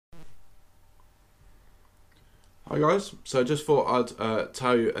Hi guys, so I just thought I'd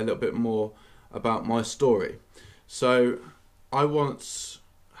tell you a little bit more about my story. So I once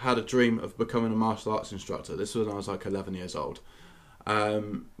had a dream of becoming a martial arts instructor. This was when I was like 11 years old.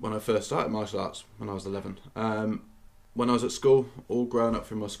 When I first started martial arts, when I was 11. When I was at school, all growing up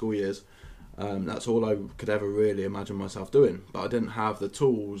through my school years, that's all I could ever really imagine myself doing. But I didn't have the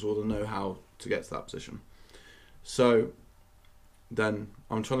tools or the know-how to get to that position. So then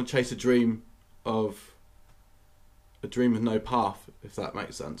I'm trying to chase a dream with no path, if that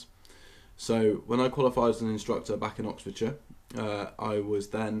makes sense. So when I qualified as an instructor back in Oxfordshire, I was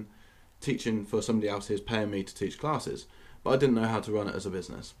then teaching for somebody else who's paying me to teach classes, but I didn't know how to run it as a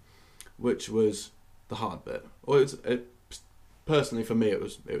business, which was the hard bit. Or personally for me, it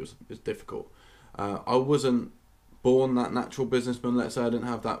was difficult. I wasn't born that natural businessman. Let's say I didn't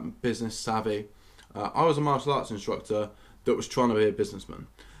have that business savvy. I was a martial arts instructor that was trying to be a businessman.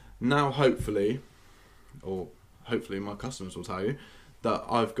 Now, hopefully my customers will tell you that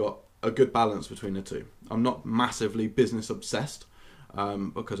I've got a good balance between the two. I'm not massively business obsessed,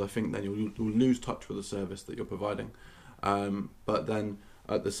 because I think then you'll lose touch with the service that you're providing. But then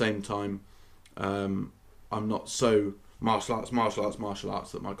at the same time, I'm not so martial arts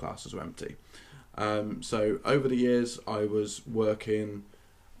that my classes are empty. So over the years, I was working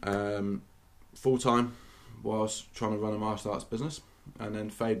full time whilst trying to run a martial arts business, and then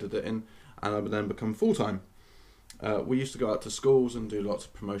faded it in, and I would then become full time. We used to go out to schools and do lots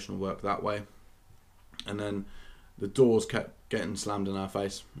of promotional work that way, and then the doors kept getting slammed in our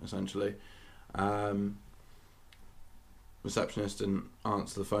face, essentially. Receptionists didn't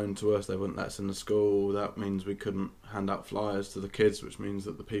answer the phone to us, they wouldn't let us in the school. That means we couldn't hand out flyers to the kids, which means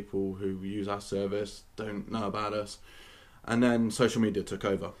that the people who use our service don't know about us. And then social media took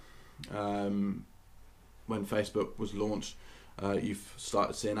over. When Facebook was launched, you've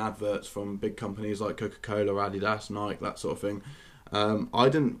started seeing adverts from big companies like Coca-Cola, Adidas, Nike, that sort of thing. I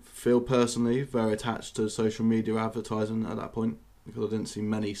didn't feel personally very attached to social media advertising at that point, because I didn't see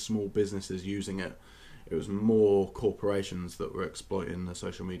many small businesses using it. It was more corporations that were exploiting the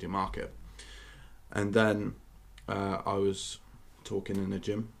social media market. And then I was talking in the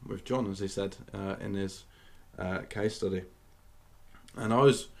gym with John, as he said in his case study, and I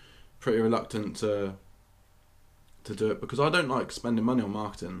was pretty reluctant to do it because I don't like spending money on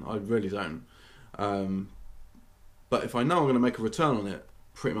marketing. I really don't. But if I know I'm going to make a return on it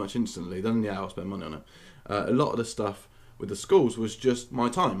pretty much instantly, then yeah, I'll spend money on it. A lot of the stuff with the schools was just my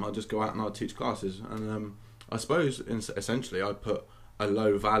time. I'd just go out and I'd teach classes, and I suppose essentially I put a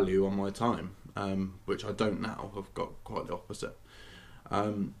low value on my time, which I don't now. I've got quite the opposite.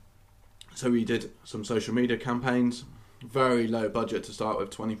 So we did some social media campaigns, very low budget to start with,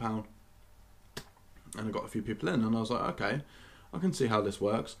 £20. And I got a few people in, and I was like, okay, I can see how this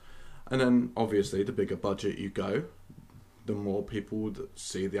works. And then obviously the bigger budget you go, the more people that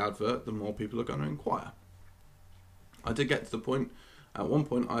see the advert, the more people are going to inquire. I did get to the point, at one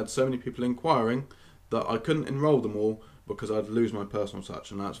point I had so many people inquiring that I couldn't enrol them all because I'd lose my personal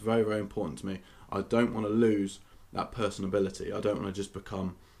touch, and that's very, very important to me. I don't want to lose that personability. I don't want to just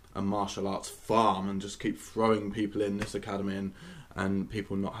become a martial arts farm and just keep throwing people in this academy and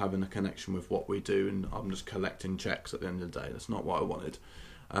people not having a connection with what we do, and I'm just collecting checks at the end of the day. That's not what I wanted.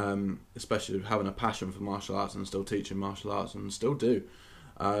 Especially having a passion for martial arts and still teaching martial arts, and still do.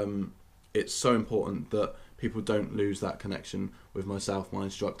 It's so important that people don't lose that connection with myself, my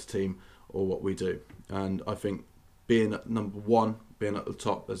instructor team, or what we do. And I think being at number one, being at the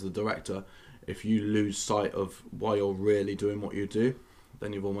top as the director, if you lose sight of why you're really doing what you do,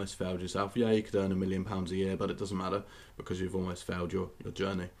 then you've almost failed yourself. Yeah, you could earn £1 million a year, but it doesn't matter because you've almost failed your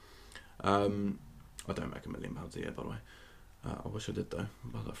journey. I don't make £1 million a year, by the way. I wish I did though.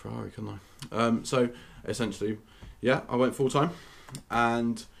 I'd buy that Ferrari, couldn't I? So essentially, yeah, I went full time,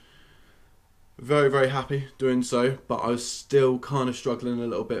 and very, very happy doing so. But I was still kind of struggling a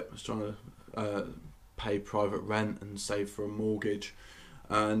little bit. I was trying to pay private rent and save for a mortgage,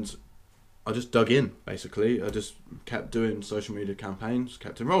 and I just dug in, basically. I just kept doing social media campaigns,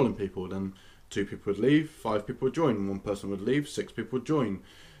 kept enrolling people. Then 2 people would leave, 5 people would join, 1 person would leave, 6 people would join,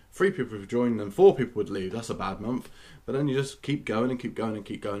 3 people would join, then 4 people would leave. That's a bad month. But then you just keep going and keep going and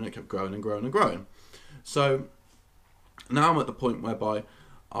keep going, and it kept growing and growing and growing. So now I'm at the point whereby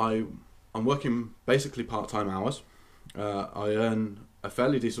I'm working basically part-time hours. I earn a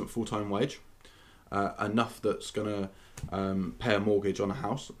fairly decent full-time wage, enough that's going to pay a mortgage on a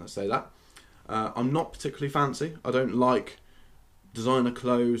house, let's say that. I'm not particularly fancy. I don't like designer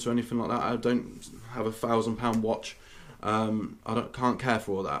clothes or anything like that. I don't have £1,000 watch. Can't care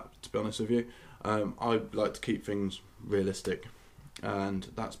for all that, to be honest with you. I like to keep things realistic. and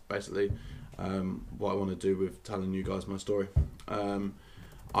that's basically what I want to do with telling you guys my story.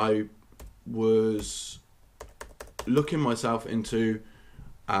 I was looking myself into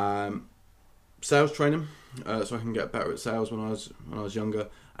sales training, so I can get better at sales when I was younger,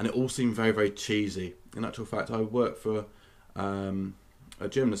 and it all seemed very, very cheesy. In actual fact, I worked for a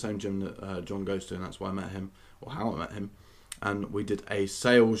gym, the same gym that John goes to, and that's why I met him, or how I met him. And we did a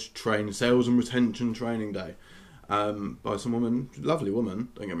sales and retention training day by some woman, lovely woman,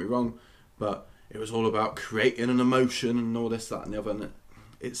 don't get me wrong, but it was all about creating an emotion and all this, that, and the other. And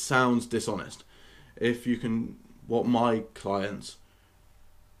it sounds dishonest. What my clients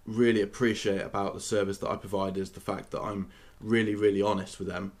really appreciate about the service that I provide is the fact that I'm really, really honest with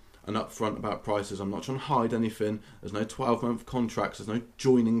them and upfront about prices. I'm not trying to hide anything. There's no 12-month contracts. There's no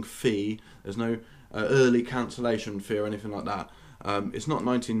joining fee. There's no early cancellation fee or anything like that. It's not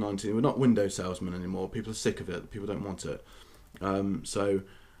 1990. We're not window salesmen anymore. People are sick of it. People don't want it. So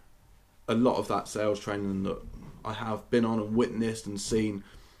a lot of that sales training that I have been on and witnessed and seen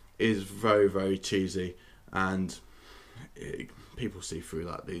is very, very cheesy, and people see through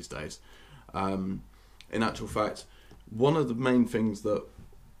that these days. In actual fact, one of the main things that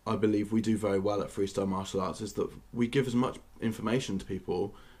I believe we do very well at Freestyle Martial Arts is that we give as much information to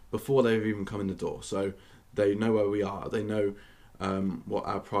people before they've even come in the door. So they know where we are, they know what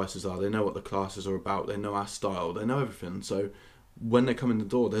our prices are, they know what the classes are about, they know our style, they know everything. So when they come in the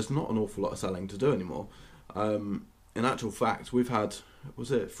door, there's not an awful lot of selling to do anymore. In actual fact, we've had, was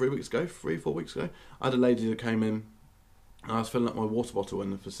it 4 weeks ago, I had a lady that came in, and I was filling up my water bottle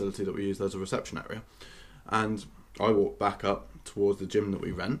in the facility that we use as a reception area, and I walked back up towards the gym that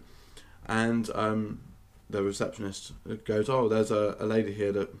we rent, and the receptionist goes, "Oh, there's a lady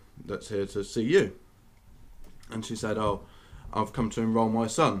here that's here to see you," and she said, "Oh, I've come to enrol my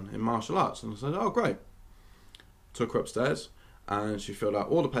son in martial arts," and I said, "Oh, great." Took her upstairs, and she filled out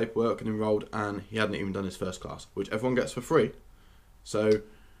all the paperwork and enrolled, and he hadn't even done his first class, which everyone gets for free. So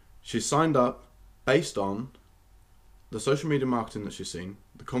she signed up based on the social media marketing that she's seen,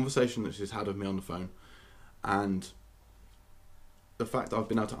 the conversation that she's had with me on the phone, and the fact that I've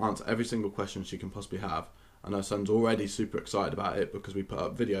been able to answer every single question she can possibly have. And her son's already super excited about it because we put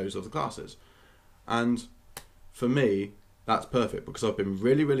up videos of the classes. And for me, that's perfect because I've been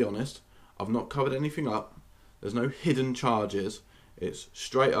really, really honest. I've not covered anything up. There's no hidden charges. It's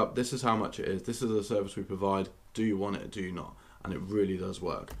straight up, this is how much it is. This is the service we provide. Do you want it or do you not? And it really does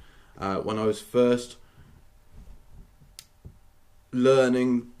work. When I was first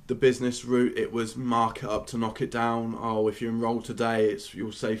learning the business route, it was mark it up to knock it down. Oh, if you enroll today,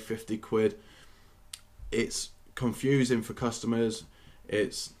 you'll save 50 quid. It's confusing for customers.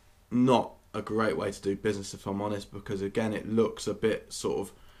 It's not a great way to do business, if I'm honest, because again, it looks a bit sort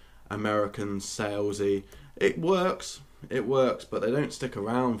of American salesy. It works, but they don't stick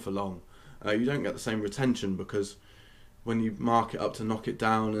around for long. You don't get the same retention because when you mark it up to knock it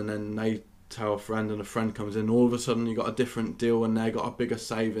down and then they tell a friend and a friend comes in, all of a sudden you got a different deal and they got a bigger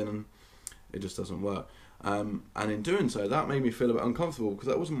saving, and it just doesn't work. And in doing so, that made me feel a bit uncomfortable because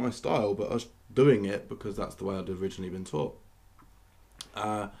that wasn't my style, but I was doing it because that's the way I'd originally been taught.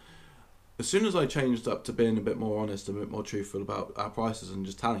 As soon as I changed up to being a bit more honest, a bit more truthful about our prices and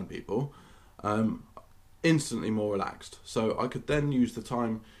just telling people, instantly more relaxed. So I could then use the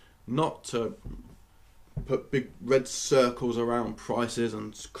time not to put big red circles around prices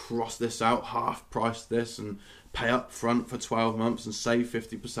and cross this out, half price this, and pay up front for 12 months and save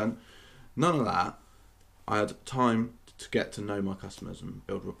 50%. None of that. I had time to get to know my customers and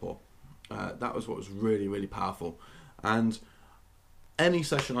build rapport. That was what was really, really powerful. And any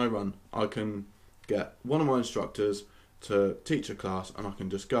session I run, I can get one of my instructors to teach a class, and I can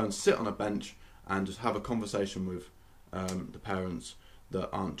just go and sit on a bench and just have a conversation with the parents that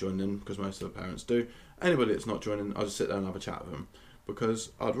aren't joining in, because most of the parents do. Anybody that's not joining, I'll just sit there and have a chat with them,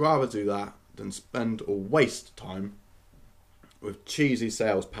 because I'd rather do that than spend or waste time with cheesy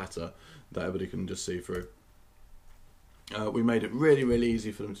sales patter that everybody can just see through. We made it really, really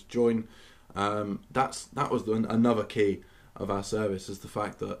easy for them to join. That was another key of our service, is the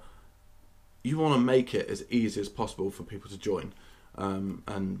fact that you want to make it as easy as possible for people to join.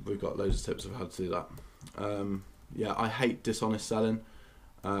 And we've got loads of tips of how to do that. I hate dishonest selling.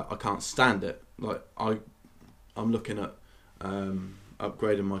 I can't stand it. Like I'm looking at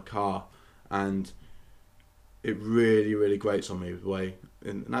upgrading my car, and it really, really grates on me the way.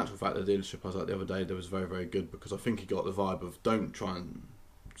 In actual fact, the dealership I was at the other day, that was very, very good, because I think he got the vibe of don't try and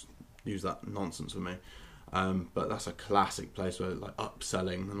use that nonsense with me. But that's a classic place where like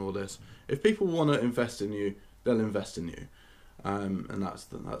upselling and all this. If people want to invest in you, they'll invest in you, and that's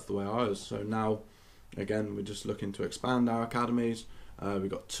the way I was. So now Again, we're just looking to expand our academies. We've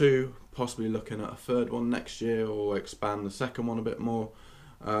got 2, possibly looking at a 3rd one next year, or expand the 2nd one a bit more.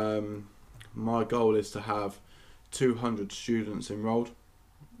 My goal is to have 200 students enrolled.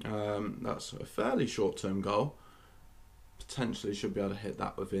 That's a fairly short-term goal. Potentially should be able to hit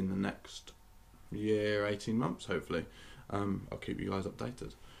that within the next year, 18 months, hopefully. I'll keep you guys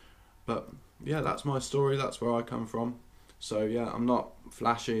updated. But yeah, that's my story. That's where I come from. So yeah, I'm not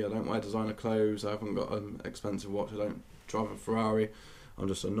flashy. I don't wear designer clothes. I haven't got an expensive watch. I don't drive a Ferrari. I'm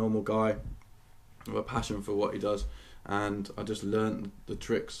just a normal guy with a passion for what he does, and I just learned the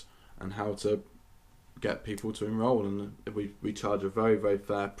tricks and how to get people to enroll. And we charge a very, very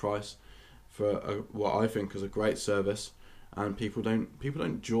fair price for what I think is a great service. And people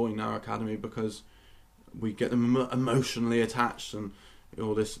don't join our academy because we get them emotionally attached and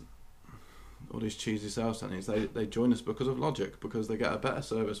all these cheesy sales techniques. They join us because of logic, because they get a better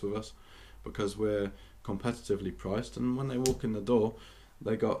service with us, because we're competitively priced, and when they walk in the door,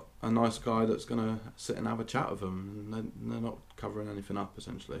 they got a nice guy that's going to sit and have a chat with them, and they're not covering anything up,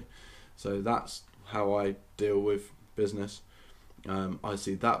 essentially. So that's how I deal with business. I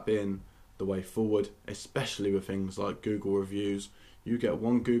see that being the way forward, especially with things like Google reviews. You get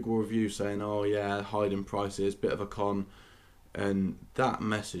one Google review saying, oh yeah, hiding prices, bit of a con, and that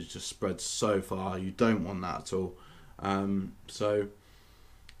message just spreads so far. You don't want that at all. So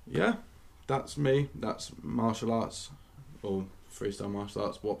yeah, that's me. That's martial arts, or freestyle martial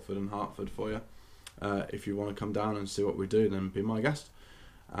arts, Watford and Hertford for you. If you want to come down and see what we do, then be my guest.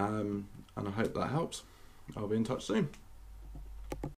 And I hope that helps. I'll be in touch soon.